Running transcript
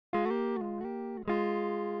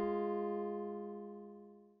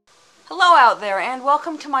Hello out there and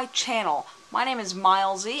welcome to my channel. My name is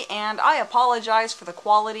Milesy and I apologize for the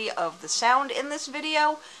quality of the sound in this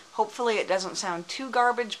video. Hopefully it doesn't sound too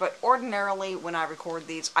garbage, but ordinarily when I record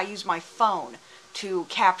these I use my phone to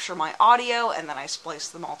capture my audio and then I splice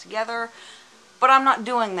them all together. But I'm not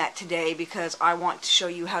doing that today because I want to show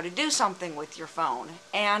you how to do something with your phone.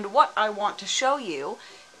 And what I want to show you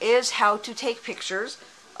is how to take pictures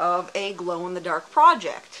of a glow-in-the-dark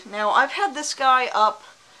project. Now I've had this guy up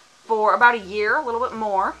for about a year, a little bit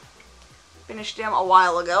more. Finished him a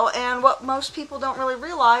while ago, and what most people don't really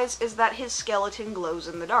realize is that his skeleton glows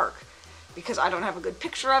in the dark. Because I don't have a good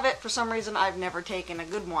picture of it, for some reason I've never taken a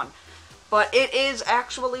good one. But it is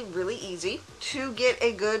actually really easy to get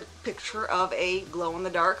a good picture of a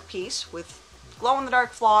glow-in-the-dark piece with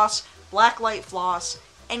glow-in-the-dark floss, blacklight floss,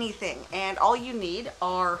 anything. And all you need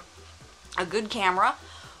are a good camera.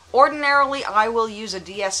 Ordinarily, I will use a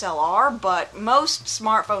DSLR, but most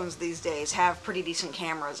smartphones these days have pretty decent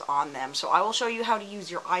cameras on them. So I will show you how to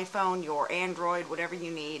use your iPhone, your Android, whatever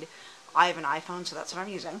you need. I have an iPhone, so that's what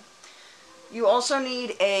I'm using. You also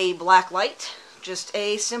need a black light. Just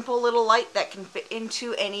a simple little light that can fit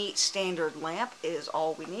into any standard lamp is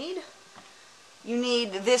all we need. You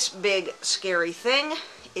need this big, scary thing.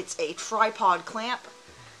 It's a tripod clamp.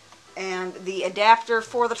 And the adapter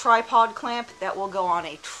for the tripod clamp that will go on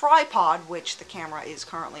a tripod, which the camera is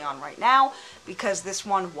currently on right now, because this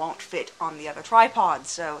one won't fit on the other tripod,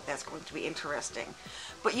 so that's going to be interesting.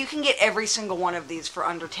 But you can get every single one of these for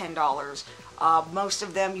under $10. Most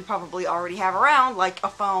of them you probably already have around, like a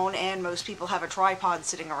phone, and most people have a tripod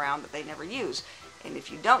sitting around that they never use. And if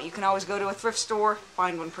you don't, you can always go to a thrift store,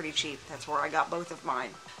 find one pretty cheap. That's where I got both of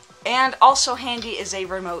mine. And also handy is a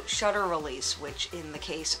remote shutter release, which in the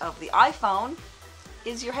case of the iPhone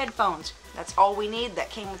is your headphones. That's all we need.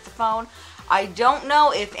 That came with the phone. I don't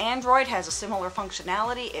know if Android has a similar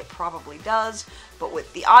functionality. It probably does. But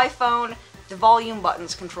with the iPhone, the volume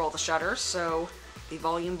buttons control the shutter, so the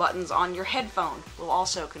volume buttons on your headphone will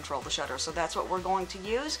also control the shutter. So that's what we're going to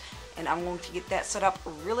use, and I'm going to get that set up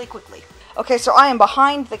really quickly. Okay, so I am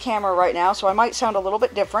behind the camera right now, so I might sound a little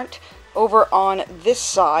bit different. Over on this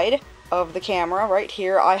side of the camera, right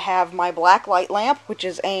here, I have my black light lamp, which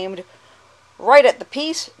is aimed right at the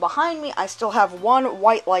piece. Behind me, I still have one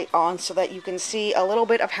white light on so that you can see a little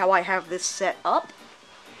bit of how I have this set up.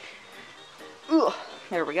 Ooh,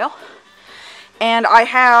 there we go. And I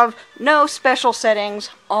have no special settings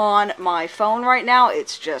on my phone right now.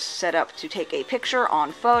 It's just set up to take a picture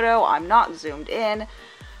on photo. I'm not zoomed in.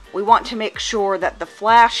 We want to make sure that the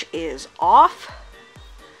flash is off.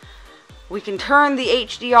 We can turn the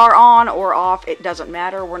HDR on or off, it doesn't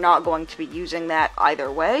matter. We're not going to be using that either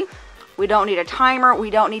way. We don't need a timer, we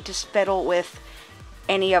don't need to fiddle with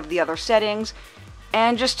any of the other settings.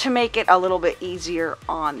 And just to make it a little bit easier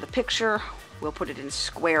on the picture, we'll put it in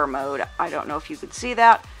square mode. I don't know if you could see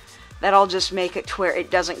that. That'll just make it to where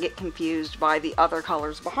it doesn't get confused by the other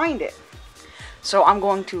colors behind it. So I'm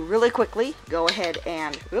going to really quickly go ahead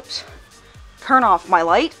and, oops, turn off my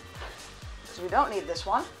light, because we don't need this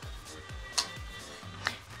one.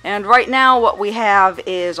 And right now what we have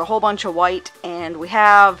is a whole bunch of white, and we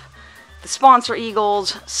have the sponsor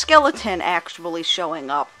eagle's skeleton actually showing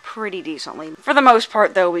up pretty decently. For the most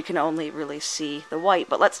part though, we can only really see the white,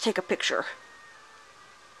 but let's take a picture.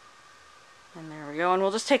 And there we go, and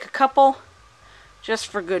we'll just take a couple just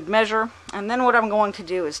for good measure. And then what I'm going to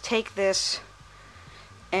do is take this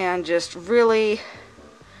and just really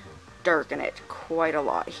darken it quite a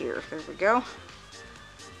lot here. There we go.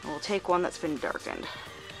 And we'll take one that's been darkened.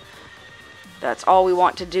 That's all we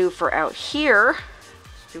want to do for out here.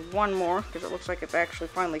 Let's do one more, because it looks like it's actually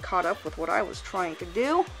finally caught up with what I was trying to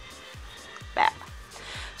do. Bam.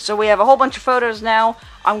 So we have a whole bunch of photos now.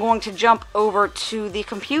 I'm going to jump over to the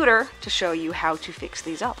computer to show you how to fix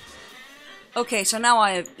these up. Okay, so now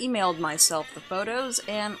I have emailed myself the photos,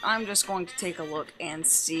 and I'm just going to take a look and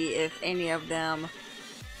see if any of them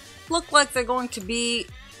look like they're going to be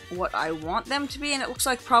what I want them to be, and it looks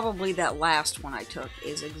like probably that last one I took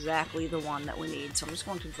is exactly the one that we need. So I'm just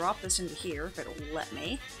going to drop this into here if it'll let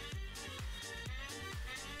me.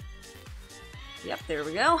 Yep, there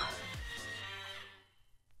we go.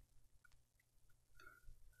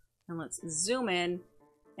 And let's zoom in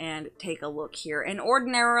and take a look here. And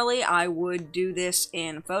ordinarily I would do this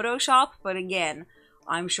in Photoshop, but again,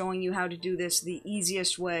 I'm showing you how to do this the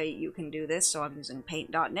easiest way you can do this, so I'm using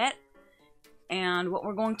paint.net. And what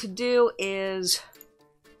we're going to do is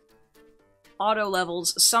auto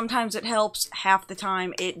levels. Sometimes it helps, half the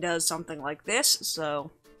time it does something like this.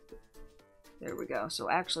 So there we go. So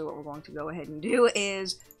actually what we're going to go ahead and do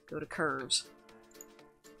is go to curves.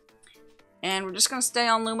 And we're just going to stay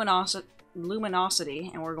on luminosity,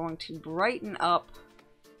 and we're going to brighten up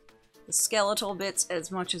the skeletal bits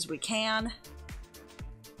as much as we can.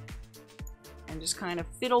 And just kind of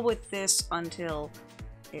fiddle with this until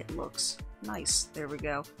it looks nice. There we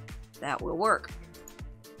go. That will work.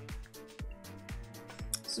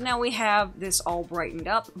 So now we have this all brightened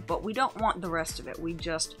up, but we don't want the rest of it. We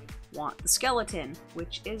just want the skeleton,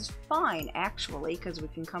 which is fine actually, because we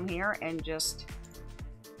can come here and just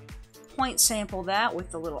point sample that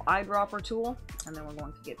with the little eyedropper tool, and then we're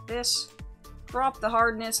going to get this, drop the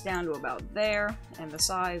hardness down to about there, and the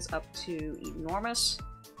size up to enormous.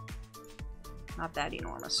 Not that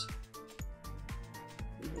enormous.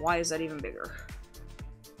 Why is that even bigger?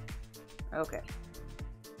 Okay.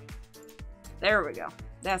 There we go.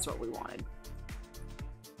 That's what we wanted.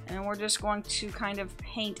 And we're just going to kind of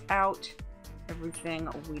paint out everything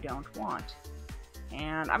we don't want.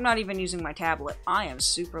 And I'm not even using my tablet. I am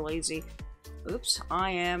super lazy. Oops,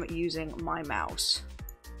 I am using my mouse.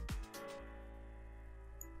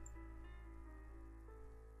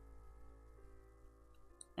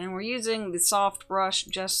 And we're using the soft brush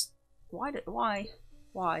just... Why?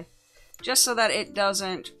 Just so that it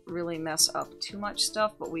doesn't really mess up too much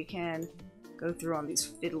stuff, but we can go through on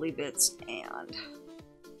these fiddly bits, and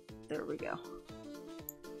there we go.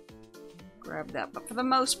 Grab that, but for the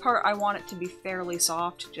most part I want it to be fairly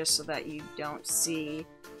soft, just so that you don't see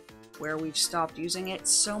where we've stopped using it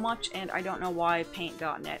so much. And I don't know why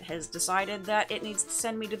Paint.net has decided that it needs to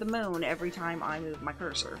send me to the moon every time I move my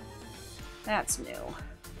cursor. That's new.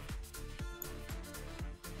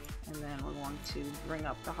 And then we're going to bring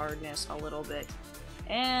up the hardness a little bit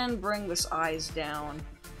and bring this eyes down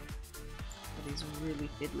for these really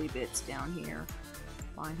fiddly bits down here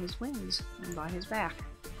by his wings and by his back.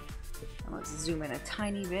 And let's zoom in a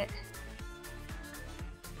tiny bit.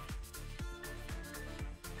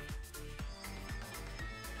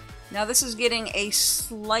 Now this is getting a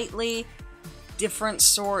slightly different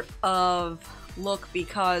sort of look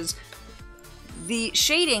because the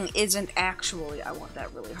shading isn't actually... I want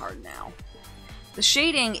that really hard now. The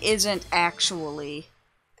shading isn't actually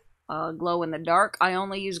glow in the dark. I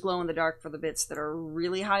only use glow in the dark for the bits that are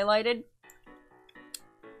really highlighted.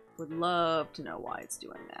 Would love to know why it's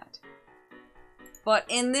doing that. But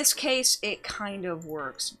in this case, it kind of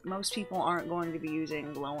works. Most people aren't going to be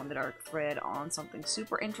using glow-in-the-dark thread on something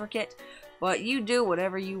super intricate, but you do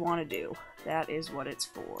whatever you want to do. That is what it's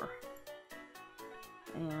for.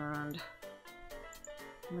 And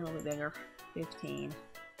a little bit bigger, 15.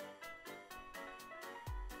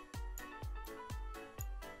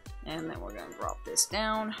 And then we're going to drop this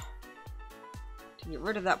down to get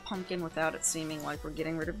rid of that pumpkin without it seeming like we're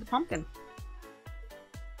getting rid of the pumpkin.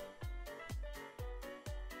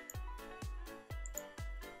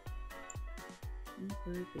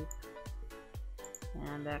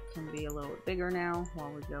 And that can be a little bit bigger now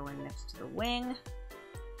while we go in next to the wing.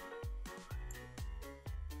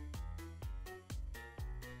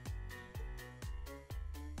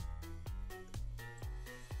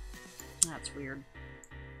 That's weird.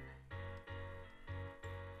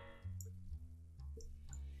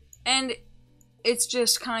 And it's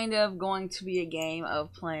just kind of going to be a game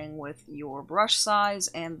of playing with your brush size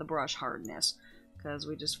and the brush hardness, because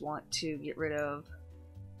we just want to get rid of...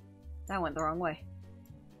 That went the wrong way.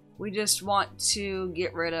 We just want to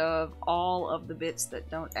get rid of all of the bits that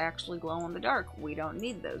don't actually glow in the dark. We don't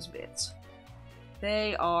need those bits.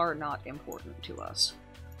 They are not important to us.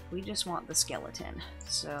 We just want the skeleton.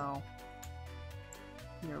 So,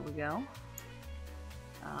 here we go.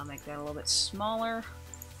 Make that a little bit smaller.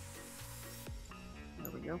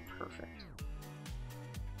 There we go, perfect.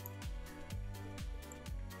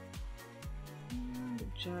 And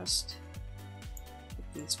just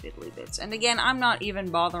get these fiddly bits. And again, I'm not even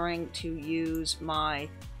bothering to use my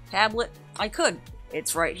tablet. I could.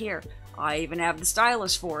 It's right here. I even have the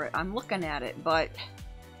stylus for it. I'm looking at it, but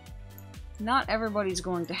not everybody's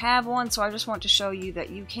going to have one, so I just want to show you that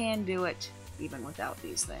you can do it even without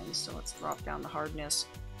these things. So let's drop down the hardness,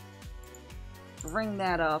 bring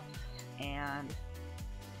that up, and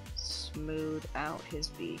smooth out his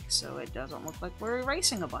beak so it doesn't look like we're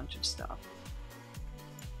erasing a bunch of stuff.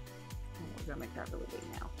 And we're gonna make that really big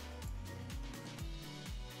now.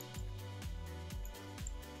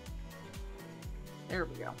 There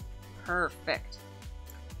we go. Perfect.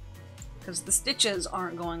 Because the stitches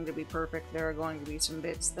aren't going to be perfect. There are going to be some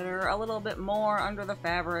bits that are a little bit more under the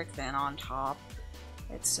fabric than on top,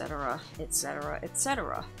 etc., etc.,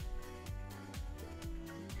 etc.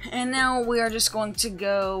 And now we are just going to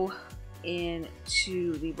go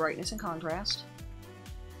into the brightness and contrast.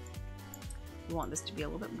 We want this to be a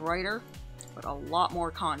little bit brighter. but a lot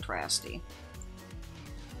more contrasty.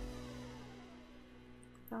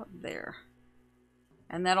 About there.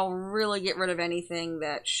 And that'll really get rid of anything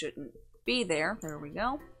that shouldn't be there. There we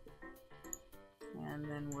go. And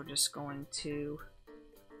then we're just going to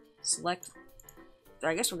select,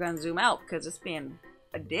 I guess we're going to zoom out because it's being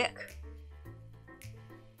a dick.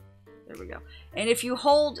 There we go. And if you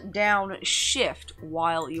hold down Shift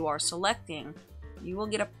while you are selecting, you will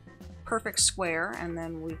get a perfect square, and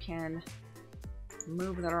then we can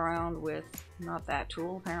move that around with, not that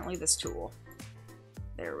tool, apparently this tool.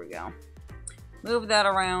 There we go. Move that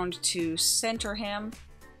around to center him.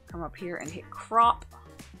 Come up here and hit crop.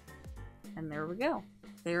 And there we go.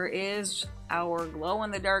 There is our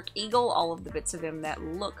glow-in-the-dark eagle, all of the bits of him that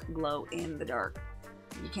look glow-in-the-dark.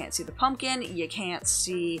 You can't see the pumpkin, you can't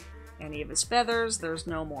see any of his feathers, there's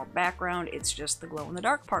no more background, it's just the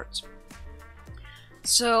glow-in-the-dark parts.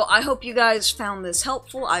 So I hope you guys found this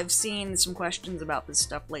helpful. I've seen some questions about this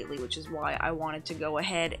stuff lately, which is why I wanted to go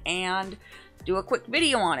ahead and do a quick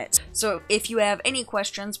video on it. So if you have any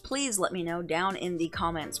questions, please let me know down in the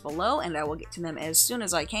comments below, and I will get to them as soon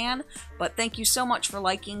as I can. But thank you so much for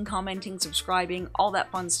liking, commenting, subscribing, all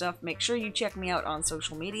that fun stuff. Make sure you check me out on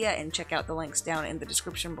social media and check out the links down in the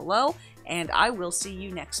description below, and I will see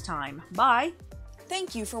you next time. Bye!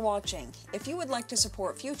 Thank you for watching. If you would like to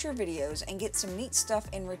support future videos and get some neat stuff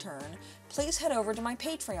in return, please head over to my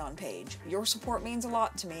Patreon page. Your support means a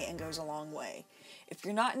lot to me and goes a long way. If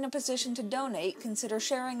you're not in a position to donate, consider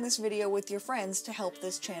sharing this video with your friends to help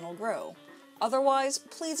this channel grow. Otherwise,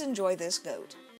 please enjoy this goat.